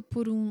 orado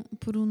por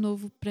um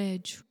novo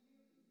prédio.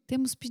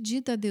 Temos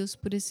pedido a Deus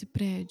por esse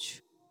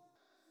prédio.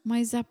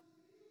 Mas o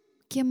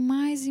que é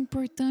mais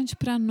importante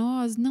para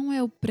nós não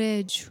é o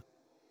prédio,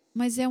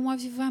 mas é um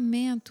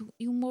avivamento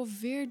e um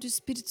mover do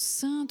Espírito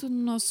Santo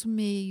no nosso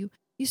meio.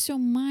 Isso é o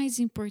mais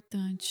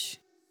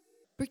importante.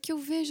 Porque eu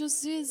vejo,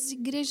 às vezes,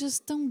 igrejas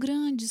tão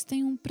grandes,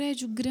 tem um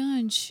prédio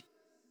grande,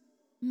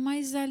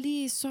 mas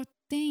ali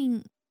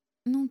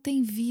não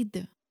tem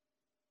vida.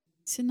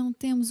 Se não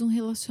temos um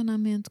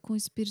relacionamento com o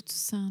Espírito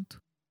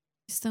Santo,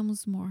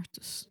 estamos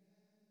mortos.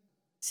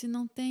 Se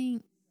não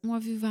tem um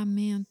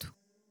avivamento,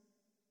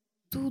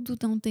 tudo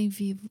não tem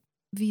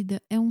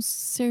vida. É um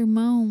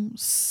sermão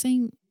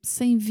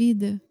sem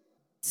vida.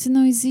 Se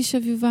não existe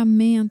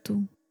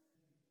avivamento,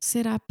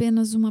 será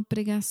apenas uma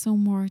pregação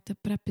morta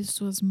para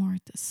pessoas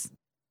mortas.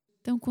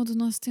 Então, quando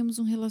nós temos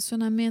um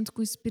relacionamento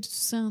com o Espírito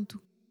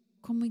Santo,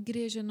 como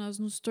igreja, nós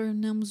nos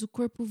tornamos o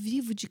corpo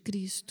vivo de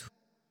Cristo.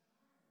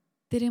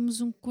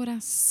 Teremos um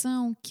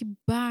coração que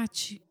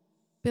bate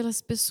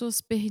pelas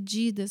pessoas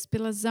perdidas,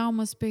 pelas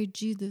almas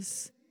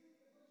perdidas,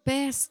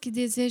 pés que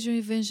desejam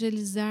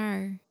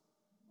evangelizar,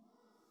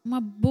 uma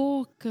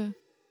boca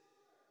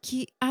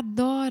que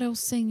adora o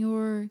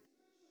Senhor,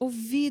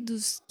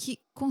 ouvidos que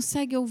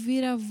conseguem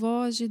ouvir a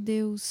voz de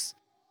Deus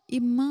e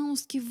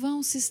mãos que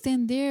vão se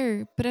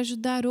estender para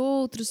ajudar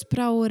outros,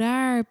 para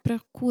orar, para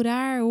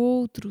curar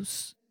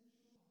outros,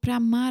 para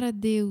amar a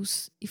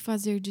Deus e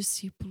fazer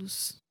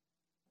discípulos.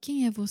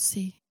 Quem é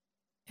você?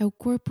 É o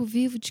corpo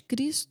vivo de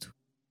Cristo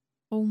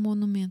ou um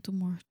monumento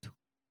morto?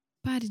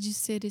 Pare de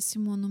ser esse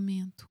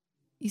monumento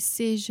e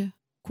seja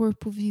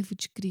corpo vivo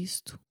de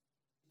Cristo.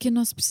 O que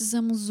nós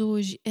precisamos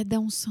hoje é da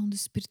unção do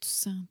Espírito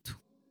Santo.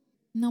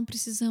 Não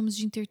precisamos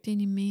de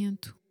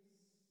entretenimento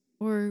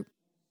ou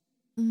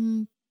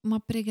uma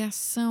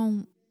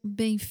pregação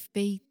bem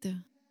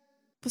feita.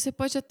 Você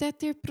pode até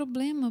ter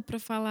problema para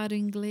falar o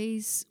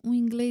inglês, um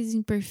inglês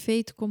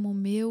imperfeito como o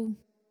meu,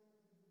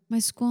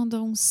 mas quando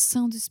a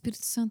unção do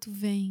Espírito Santo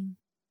vem,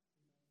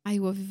 aí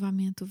o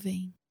avivamento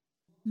vem.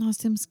 Nós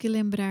temos que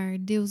lembrar,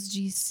 Deus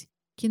disse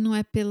que não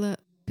é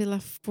pela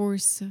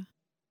força,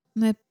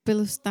 não é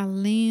pelos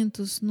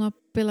talentos, não é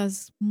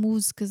pelas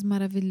músicas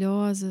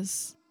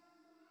maravilhosas,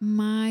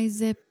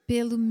 mas é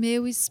pelo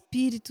meu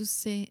Espírito,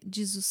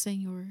 diz o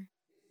Senhor.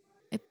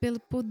 É pelo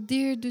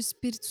poder do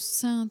Espírito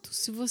Santo.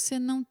 Se você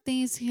não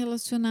tem esse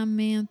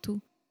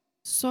relacionamento,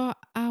 só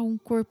há um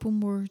corpo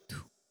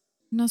morto.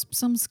 Nós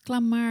precisamos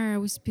clamar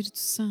ao Espírito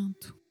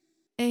Santo.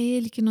 É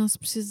Ele que nós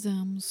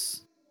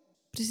precisamos.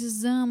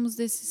 Precisamos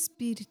desse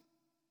Espírito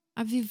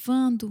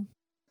avivando.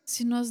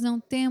 Se nós não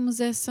temos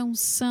essa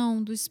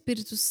unção do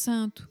Espírito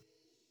Santo,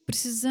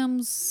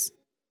 precisamos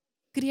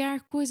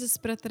criar coisas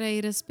para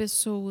atrair as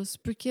pessoas,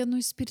 porque no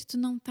Espírito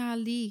não está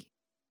ali.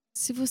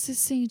 Se você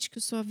sente que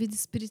a sua vida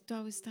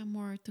espiritual está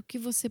morta, o que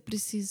você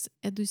precisa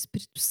é do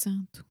Espírito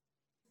Santo.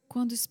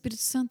 Quando o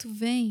Espírito Santo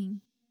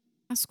vem,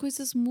 as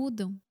coisas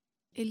mudam.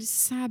 Ele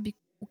sabe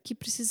o que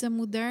precisa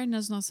mudar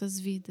nas nossas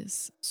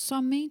vidas.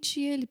 Somente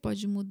Ele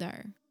pode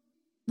mudar.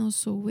 Não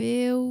sou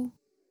eu,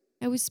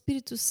 é o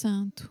Espírito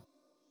Santo.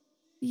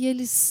 E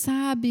Ele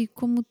sabe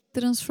como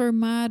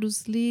transformar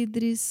os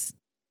líderes.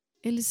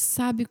 Ele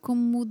sabe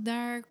como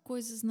mudar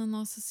coisas na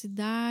nossa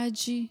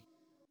cidade,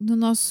 na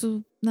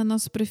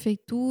nossa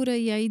prefeitura,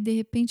 e aí de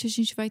repente a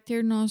gente vai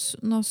ter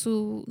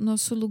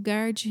nosso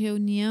lugar de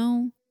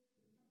reunião,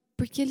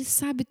 porque Ele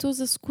sabe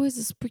todas as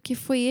coisas, porque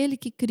foi Ele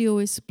que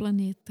criou esse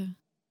planeta.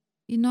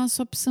 E nós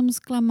só precisamos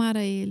clamar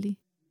a Ele.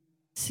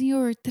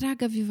 Senhor,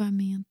 traga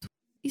avivamento.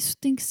 Isso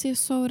tem que ser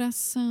sua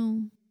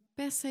oração.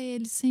 Peça a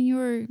Ele,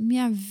 Senhor, me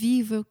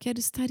aviva, eu quero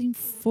estar em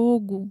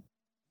fogo.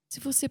 Se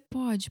você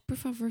pode, por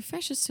favor,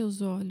 feche seus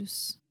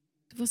olhos.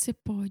 Se você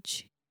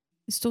pode.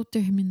 Estou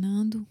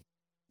terminando.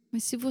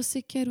 Mas se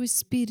você quer o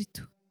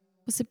Espírito,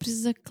 você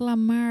precisa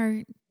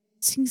clamar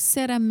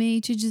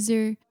sinceramente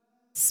e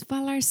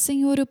falar,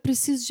 Senhor, eu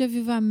preciso de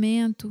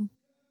avivamento.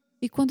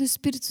 E quando o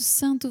Espírito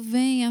Santo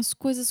vem, as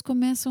coisas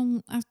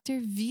começam a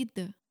ter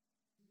vida.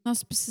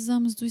 Nós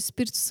precisamos do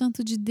Espírito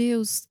Santo de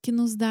Deus que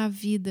nos dá a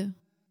vida.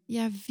 E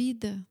a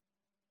vida,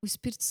 o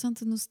Espírito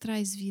Santo nos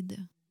traz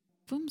vida.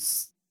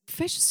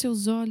 Feche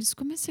seus olhos,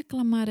 comece a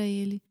clamar a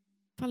Ele.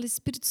 Fala,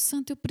 Espírito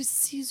Santo, eu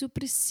preciso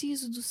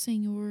do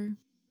Senhor.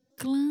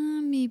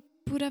 Clame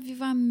por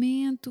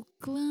avivamento,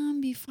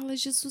 clame. Fala,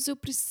 Jesus, eu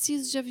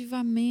preciso de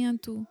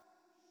avivamento.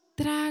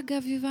 Traga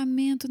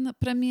avivamento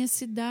para minha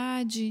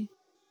cidade.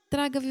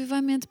 Traga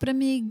avivamento para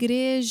minha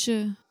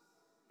igreja.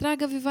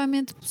 Traga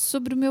avivamento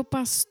sobre o meu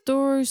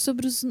pastor,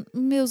 sobre os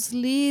meus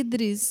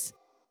líderes,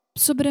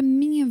 sobre a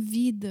minha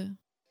vida.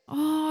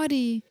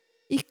 Ore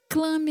e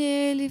clame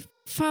a Ele.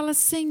 Fala,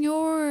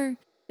 Senhor,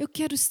 eu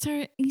quero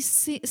ser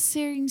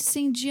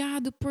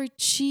incendiado por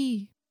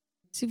Ti.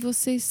 Se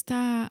você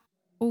está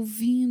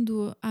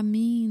ouvindo a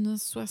mim na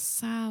sua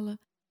sala,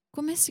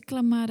 Comece a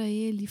clamar a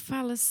Ele.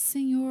 Fala: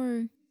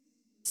 Senhor,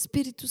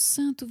 Espírito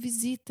Santo,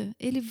 visita.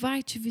 Ele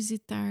vai te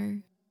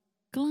visitar.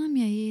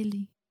 Clame a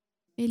Ele.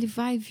 Ele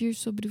vai vir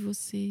sobre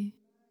você.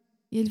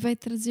 E Ele vai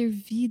trazer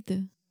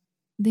vida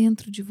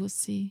dentro de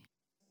você.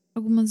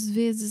 Algumas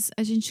vezes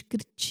a gente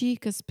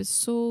critica as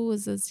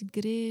pessoas, as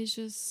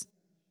igrejas.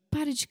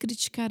 Pare de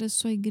criticar a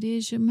sua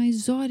igreja,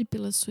 mas ore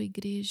pela sua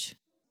igreja.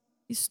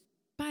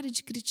 Pare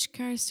de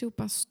criticar seu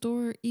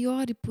pastor e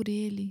ore por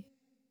ele.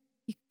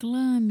 E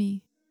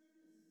clame: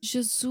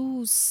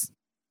 Jesus,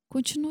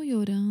 continue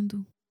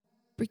orando,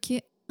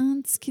 porque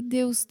antes que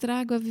Deus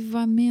traga o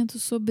avivamento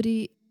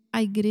sobre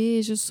a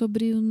igreja,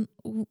 sobre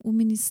o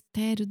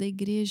ministério da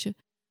igreja,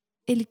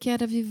 Ele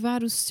quer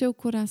avivar o seu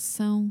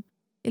coração.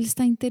 Ele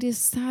está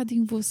interessado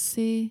em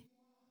você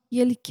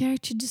e Ele quer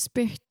te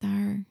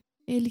despertar.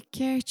 Ele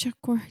quer te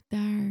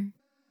acordar.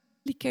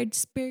 Ele quer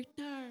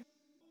despertar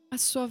a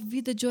sua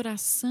vida de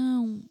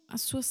oração, a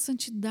sua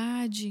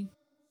santidade.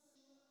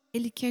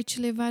 Ele quer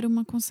te levar a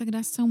uma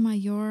consagração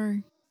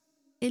maior.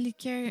 Ele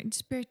quer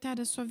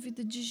despertar a sua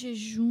vida de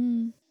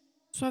jejum,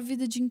 sua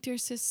vida de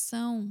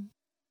intercessão.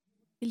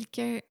 Ele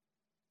quer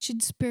te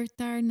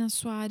despertar na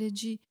sua área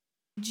de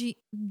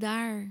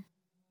dar.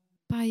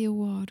 Pai, eu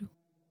oro.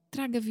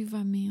 Traga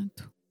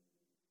avivamento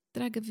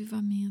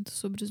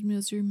sobre os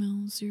meus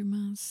irmãos e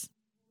irmãs.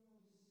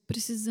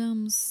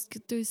 Precisamos que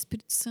o Teu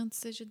Espírito Santo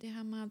seja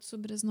derramado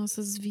sobre as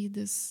nossas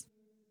vidas,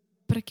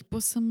 para que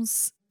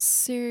possamos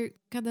ser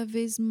cada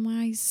vez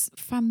mais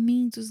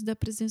famintos da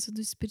presença do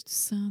Espírito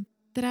Santo.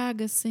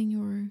 Traga,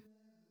 Senhor,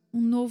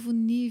 um novo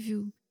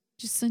nível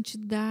de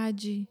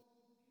santidade,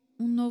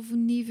 um novo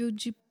nível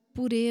de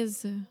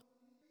pureza,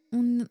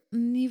 um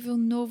nível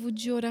novo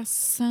de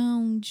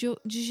oração,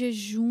 de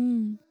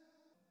jejum.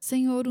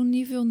 Senhor, um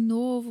nível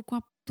novo com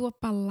a Tua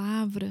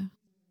palavra.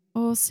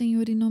 Ó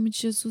Senhor, em nome de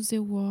Jesus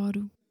eu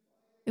oro.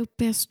 Eu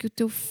peço que o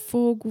Teu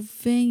fogo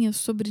venha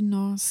sobre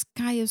nós,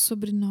 caia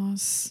sobre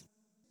nós.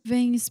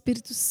 Vem,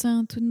 Espírito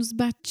Santo, nos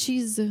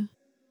batiza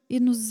e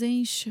nos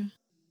encha,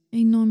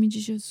 em nome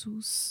de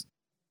Jesus.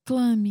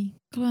 Clame,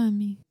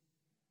 clame,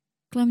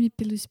 clame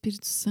pelo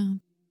Espírito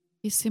Santo.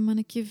 E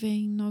semana que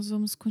vem nós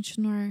vamos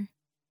continuar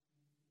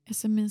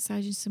essa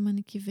mensagem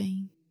semana que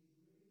vem.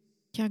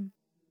 Que a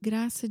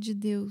graça de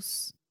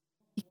Deus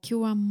e que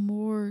o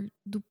amor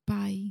do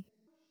Pai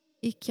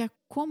e que a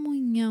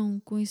comunhão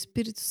com o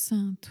Espírito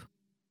Santo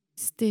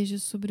esteja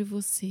sobre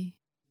você.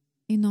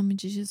 Em nome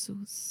de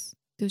Jesus.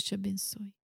 Deus te abençoe.